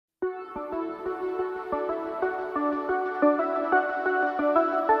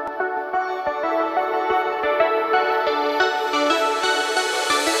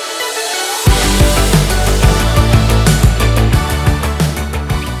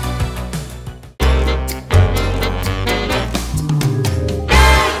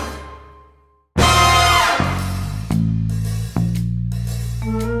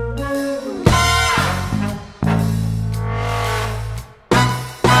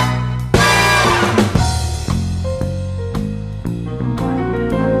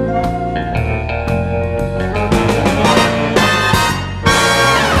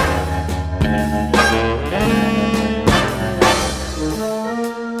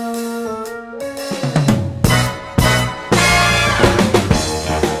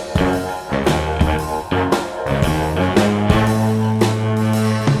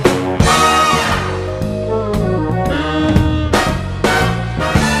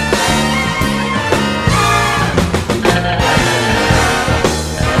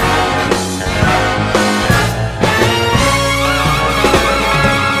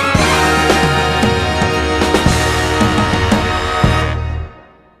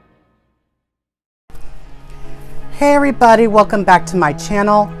Hey everybody, welcome back to my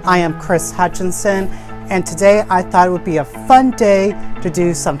channel. I am Hutchinson, and today I thought it would be a fun day to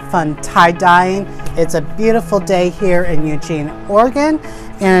do some fun tie-dyeing. It's a beautiful day here in Eugene, Oregon,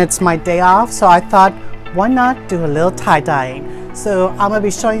 and it's my day off, so I thought, why not do a little tie-dyeing? So I'm going to be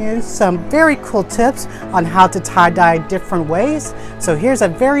showing you some very cool tips on how to tie-dye different ways. So here's a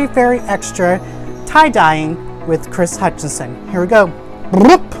very extra tie-dyeing with Hutchinson. Here we go.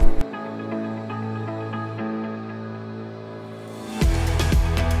 Bloop.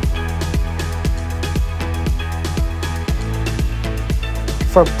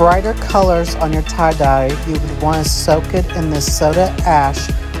 For brighter colors on your tie-dye, you would want to soak it in this soda ash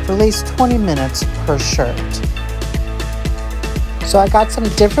for at least 20 minutes per shirt. So I got some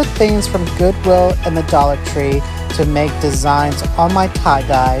different things from Goodwill and the Dollar Tree to make designs on my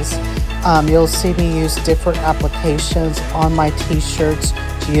tie-dyes. You'll see me use different applications on my t-shirts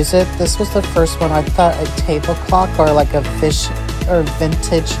to use it. This was the first one. I thought a tablecloth or like a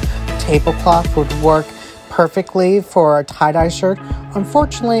vintage tablecloth would work perfectly for a tie-dye shirt.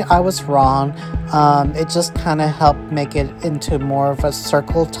 Unfortunately, I was wrong. It just kind of helped make it into more of a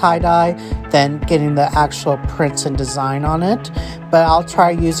circle tie-dye than getting the actual prints and design on it. But I'll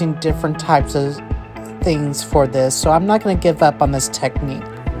try using different types of things for this, so I'm not going to give up on this technique.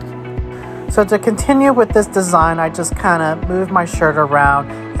 So to continue with this design, I just kind of moved my shirt around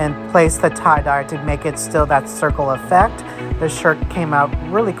and placed the tie-dye to make it still that circle effect. The shirt came out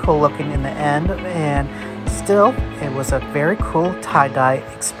really cool looking in the end, and still, it was a very cool tie-dye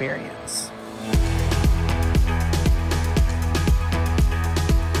experience.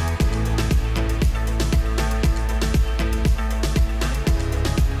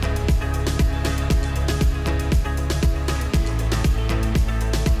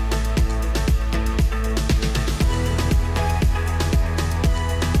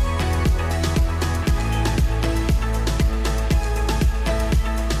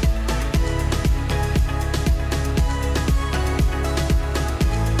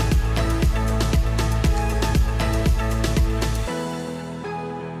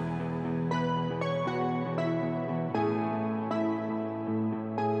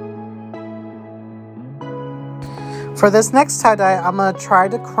 For this next tie-dye, I'm going to try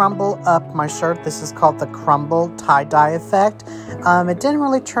to crumble up my shirt. This is called the crumble tie-dye effect. It didn't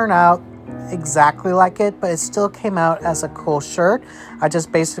really turn out exactly like it, but it still came out as a cool shirt. I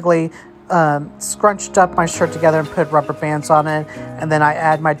just basically scrunched up my shirt together and put rubber bands on it, and then I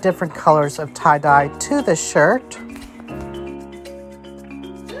add my different colors of tie-dye to the shirt.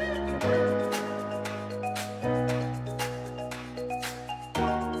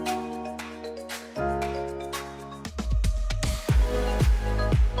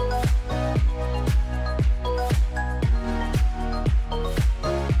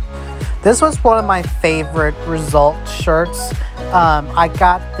 This was one of my favorite result shirts. I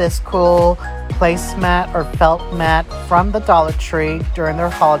got this cool placemat or felt mat from the Dollar Tree during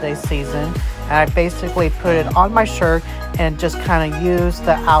their holiday season, and I basically put it on my shirt and just kind of used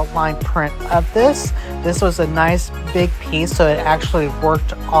the outline print of this. This was a nice big piece, so it actually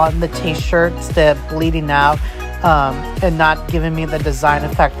worked on the t-shirt instead of bleeding out and not giving me the design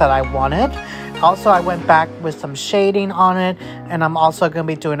effect that I wanted. Also, I went back with some shading on it, and I'm also going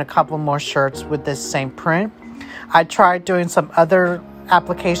to be doing a couple more shirts with this same print. I tried doing some other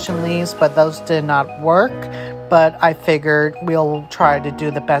application leaves, but those did not work. But I figured we'll try to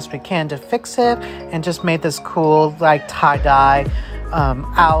do the best we can to fix it, and just made this cool like tie-dye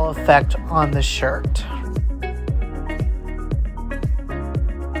owl effect on the shirt.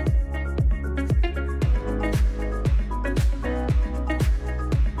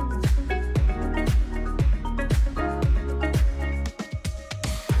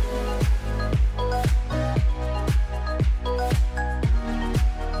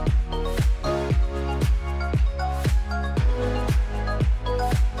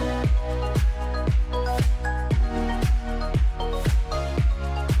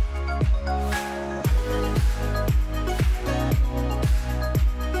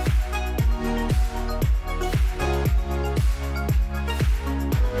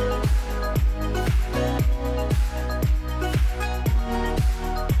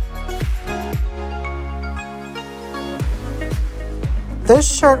 This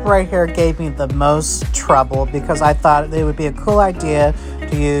shirt right here gave me the most trouble because I thought it would be a cool idea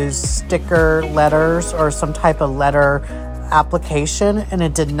to use sticker letters or some type of letter application, and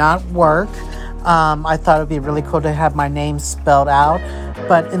it did not work. I thought it would be really cool to have my name spelled out,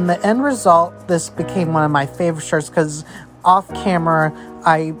 but in the end result, this became one of my favorite shirts because off camera,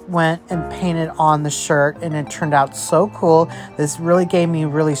 I went and painted on the shirt and it turned out so cool. This really gave me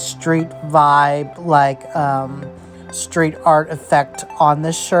really street vibe, like street art effect on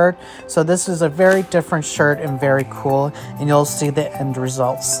this shirt. So this is a very different shirt and very cool, and you'll see the end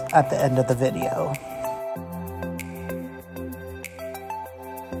results at the end of the video.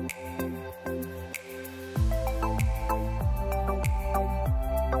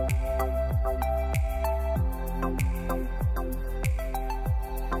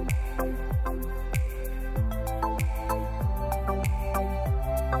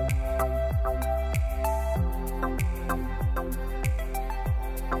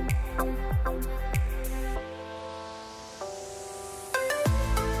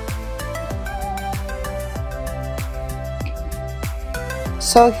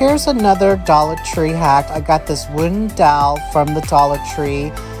 So here's another Dollar Tree hack. I got this wooden dowel from the Dollar Tree,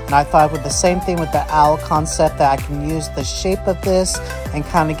 and I thought with the same thing with the owl concept that I can use the shape of this and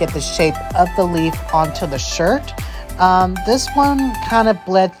kind of get the shape of the leaf onto the shirt. This one kind of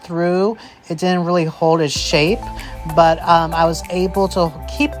bled through. It didn't really hold its shape, but I was able to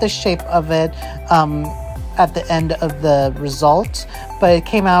keep the shape of it at the end of the result. But it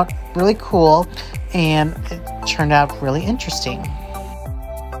came out really cool, and it turned out really interesting.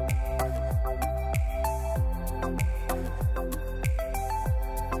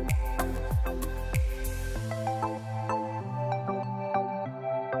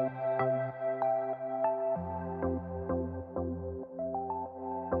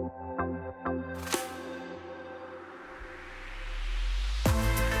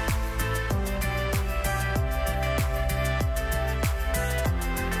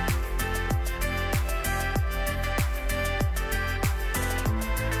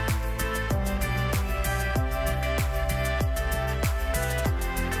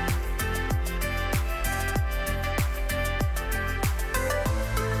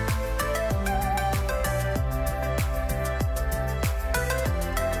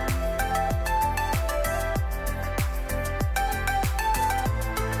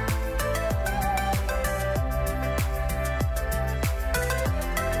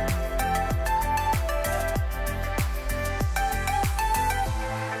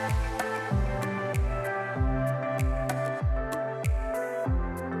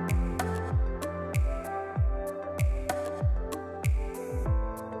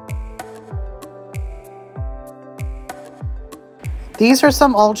 These are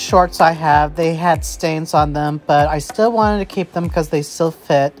some old shorts I have. They had stains on them, but I still wanted to keep them because they still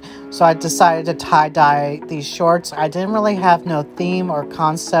fit. So I decided to tie-dye these shorts. I didn't really have no theme or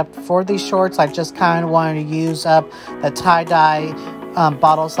concept for these shorts. I just kind of wanted to use up the tie-dye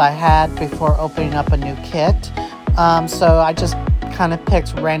bottles I had before opening up a new kit. So I just kind of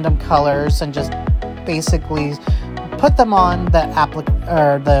picked random colors and just basically put them on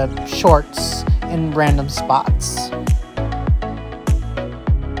the shorts in random spots.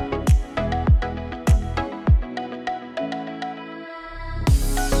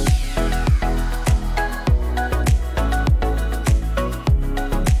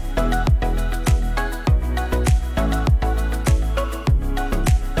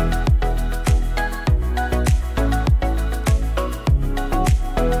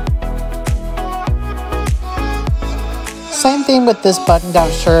 Same thing with this button-down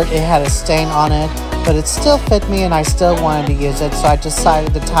shirt. It had a stain on it, but it still fit me and I still wanted to use it, so I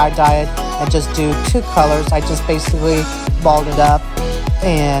decided to tie-dye it and just do two colors. I just basically balled it up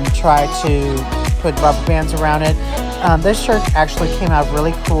and tried to put rubber bands around it. This shirt actually came out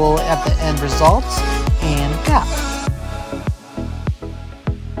really cool at the end results, and yeah.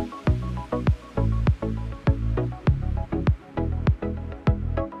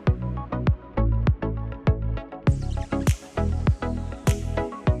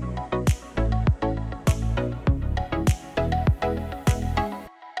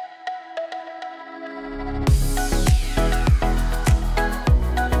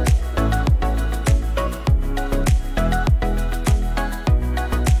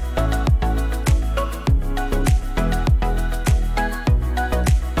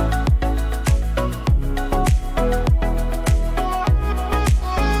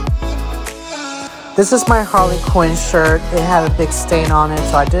 This is my Harley Quinn shirt. It had a big stain on it,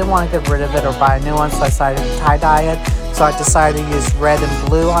 so I didn't want to get rid of it or buy a new one, so I decided to tie-dye it. So I decided to use red and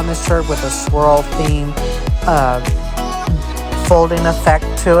blue on this shirt with a swirl theme folding effect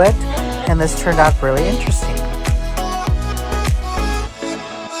to it, and this turned out really interesting.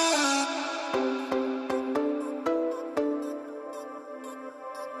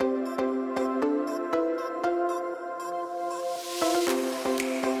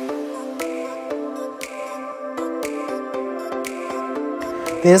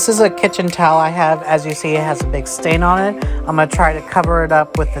 This is a kitchen towel I have. As you see, it has a big stain on it. I'm going to try to cover it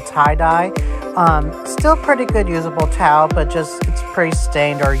up with the tie-dye. Still pretty good usable towel, but just it's pretty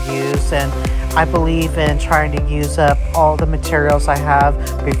stained or used, and I believe in trying to use up all the materials I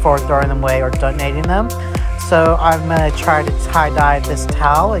have before throwing them away or donating them. So I'm going to try to tie-dye this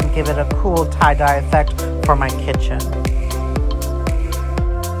towel and give it a cool tie-dye effect for my kitchen.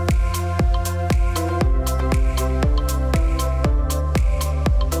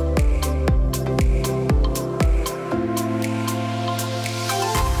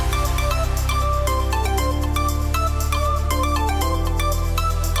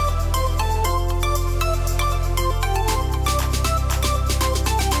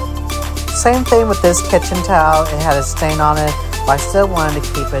 Same thing with this kitchen towel. It had a stain on it, but I still wanted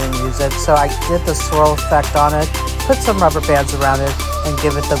to keep it and use it. So I did the swirl effect on it, put some rubber bands around it, and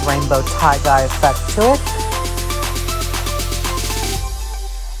give it the rainbow tie-dye effect to it.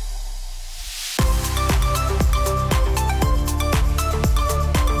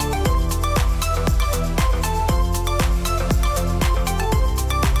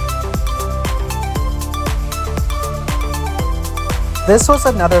 This was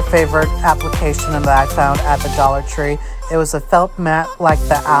another favorite application that I found at the Dollar Tree. It was a felt mat like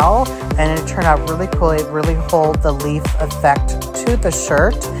the owl, and it turned out really cool. It really held the leaf effect to the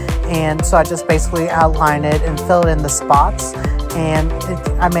shirt, and so I just basically outline it and fill it in the spots, and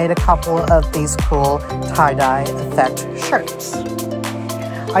I made a couple of these cool tie-dye effect shirts.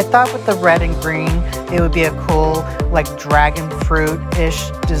 I thought with the red and green, it would be a cool like dragon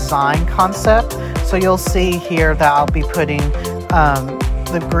fruit-ish design concept. So you'll see here that I'll be putting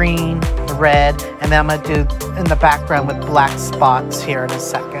the green, the red, and then I'm going to do in the background with black spots here in a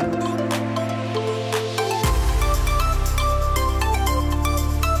second.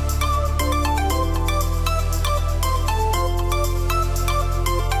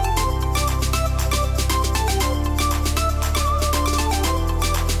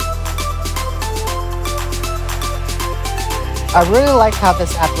 I really like how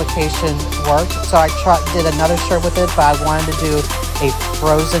this application worked, so I did another shirt with it, but I wanted to do a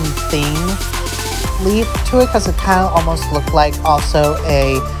frozen theme leaf to it because it kind of almost looked like also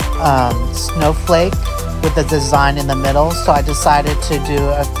a snowflake with the design in the middle. So I decided to do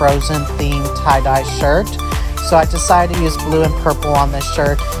a frozen theme tie-dye shirt. So I decided to use blue and purple on this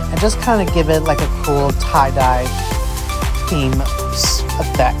shirt and just kind of give it like a cool tie-dye theme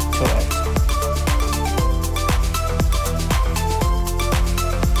effect to it.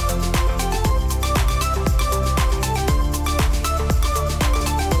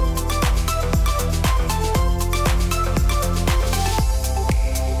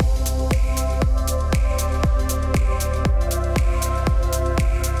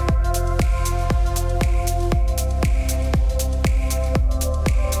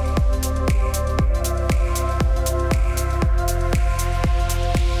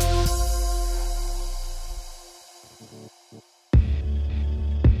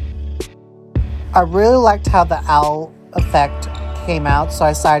 I really liked how the owl effect came out, so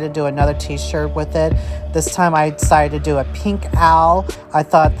I decided to do another t-shirt with it. This time I decided to do a pink owl. I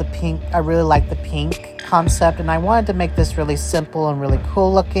really liked the pink concept, and I wanted to make this really simple and really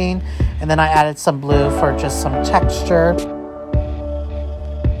cool looking. And then I added some blue for just some texture.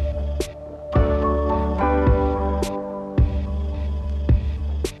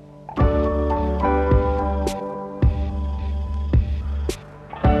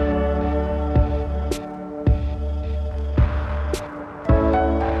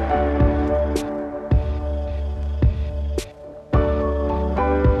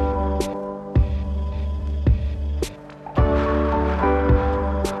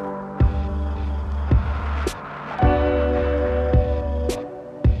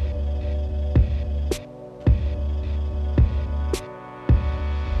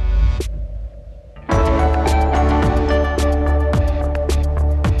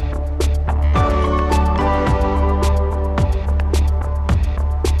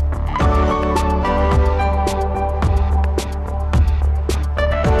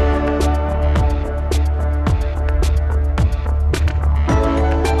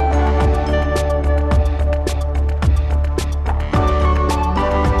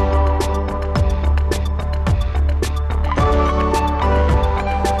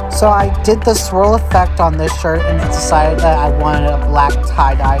 So I did the swirl effect on this shirt and decided that I wanted a black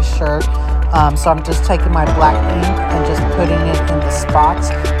tie-dye shirt. So I'm just taking my black ink and just putting it in the spots.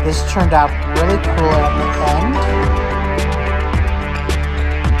 This turned out really cool at the end.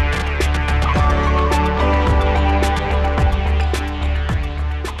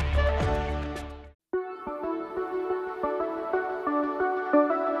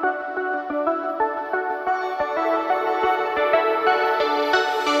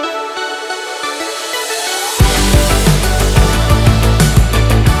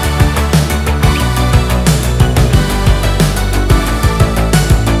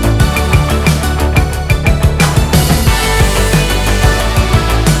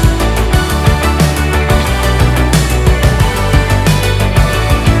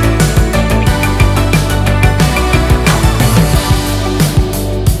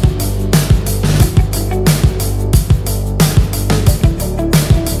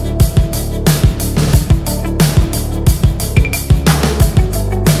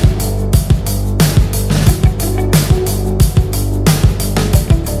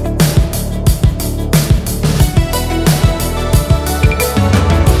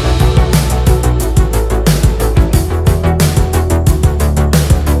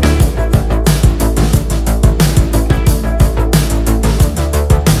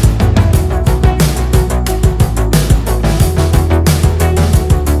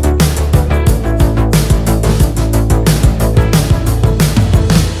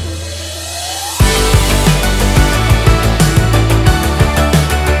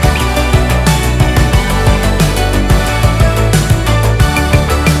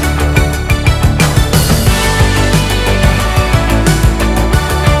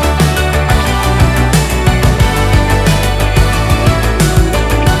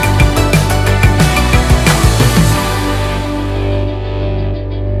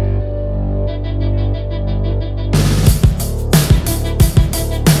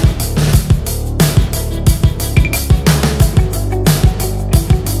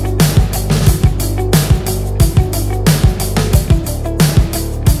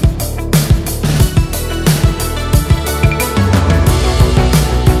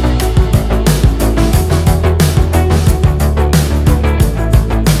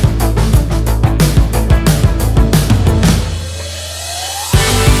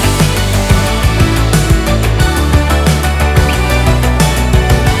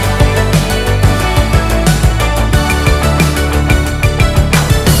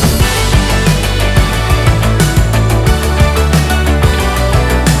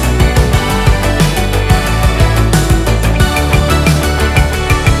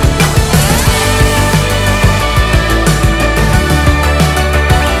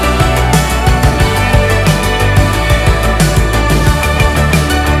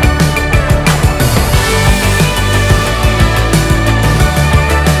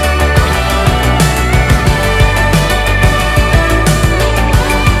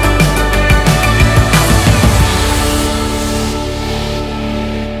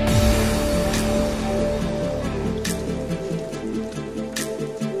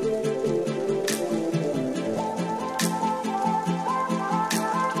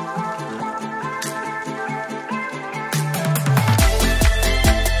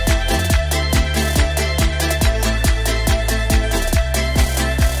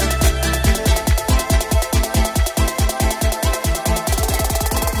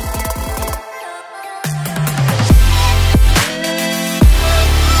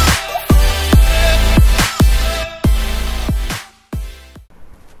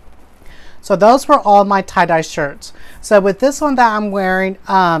 So those were all my tie-dye shirts. So with this one that I'm wearing,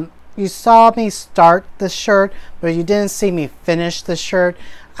 you saw me start the shirt, but you didn't see me finish the shirt.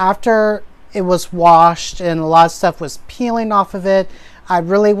 After it was washed and a lot of stuff was peeling off of it, I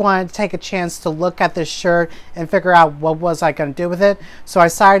really wanted to take a chance to look at this shirt and figure out what was I going to do with it. So I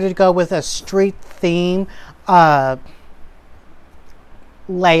decided to go with a street theme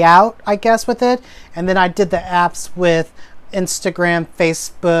layout, I guess, with it. And then I did the apps with Instagram,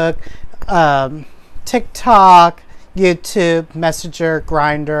 Facebook, TikTok, YouTube, Messenger,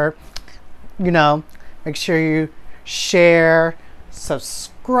 Grindr. You know, make sure you share,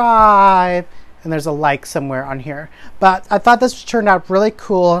 subscribe, and there's a like somewhere on here. But I thought this turned out really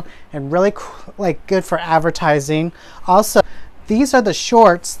cool and really like good for advertising. Also, these are the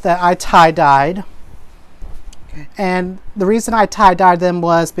shorts that I tie-dyed. And the reason I tie-dyed them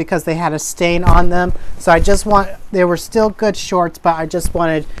was because they had a stain on them. So they were still good shorts, but I just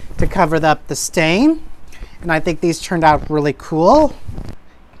wanted to cover up the stain. And I think these turned out really cool.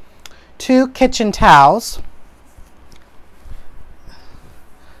 2 kitchen towels.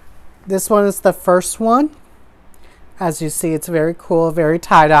 This one is the first one. As you see, it's very cool, very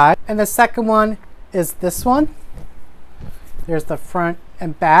tie-dye. And the second one is this one. There's the front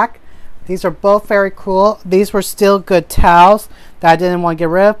and back. These are both very cool. These were still good towels that I didn't want to get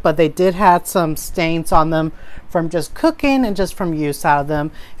rid of, but they did have some stains on them from just cooking and just from use out of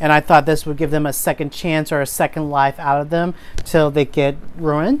them. And I thought this would give them a second chance or a second life out of them till they get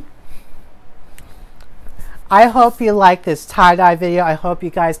ruined. I hope you like this tie-dye video. I hope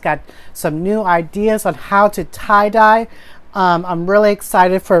you guys got some new ideas on how to tie-dye. I'm really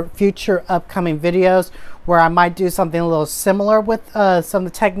excited for future upcoming videos where I might do something a little similar with some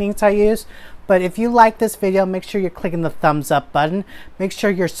of the techniques I use. But if you like this video, make sure you're clicking the thumbs up button. Make sure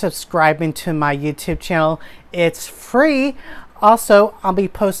you're subscribing to my YouTube channel. It's free. Also, I'll be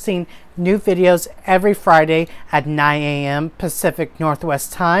posting new videos every Friday at 9 a.m. Pacific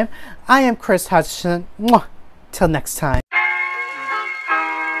Northwest time. I am Chris Hutchinson. Mwah. Till next time.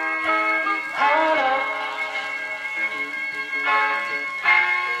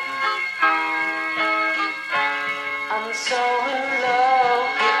 I'm so in love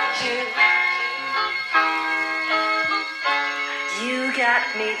with you. You got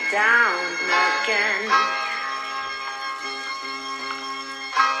me down again.